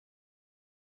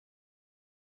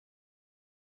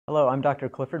Hello, I'm Dr.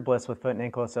 Clifford Bliss with Foot and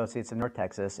Ankle Associates of North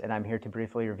Texas, and I'm here to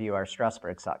briefly review our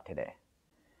Strassburg Sock today.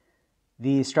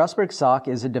 The Strassburg Sock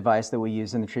is a device that we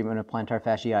use in the treatment of plantar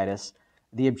fasciitis.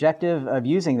 The objective of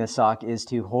using this sock is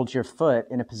to hold your foot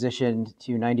in a position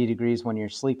to 90 degrees when you're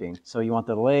sleeping. So you want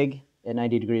the leg at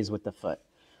 90 degrees with the foot.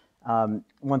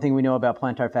 One thing we know about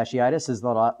plantar fasciitis is that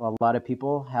a lot of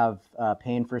people have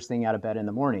pain first thing out of bed in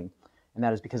the morning. And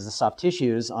that is because the soft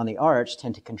tissues on the arch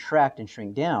tend to contract and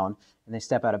shrink down, and they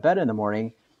step out of bed in the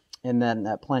morning, and then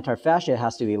that plantar fascia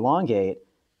has to elongate,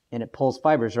 and it pulls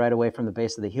fibers right away from the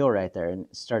base of the heel right there, and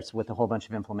it starts with a whole bunch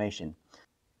of inflammation.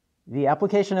 The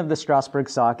application of the Strassburg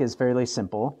Sock is fairly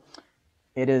simple.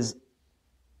 It is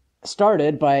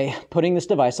started by putting this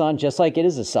device on just like it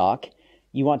is a sock.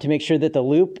 You want to make sure that the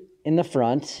loop in the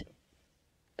front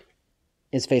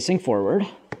is facing forward.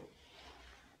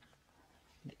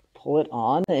 Pull it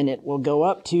on, and it will go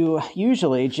up to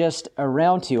usually just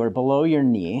around to or below your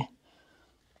knee.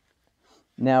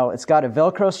 Now, it's got a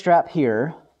Velcro strap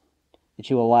here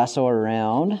that you will lasso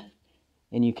around,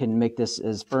 and you can make this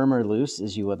as firm or loose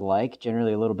as you would like.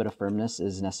 Generally, a little bit of firmness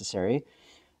is necessary.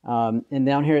 And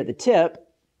down here at the tip,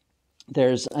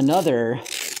 there's another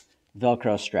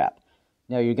Velcro strap.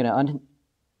 Now, you're going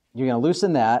to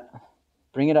loosen that,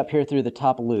 bring it up here through the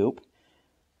top loop.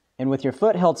 And with your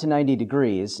foot held to 90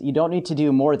 degrees, you don't need to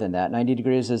do more than that. 90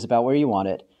 degrees is about where you want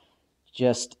it.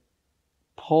 Just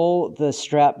pull the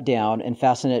strap down and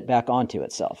fasten it back onto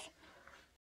itself.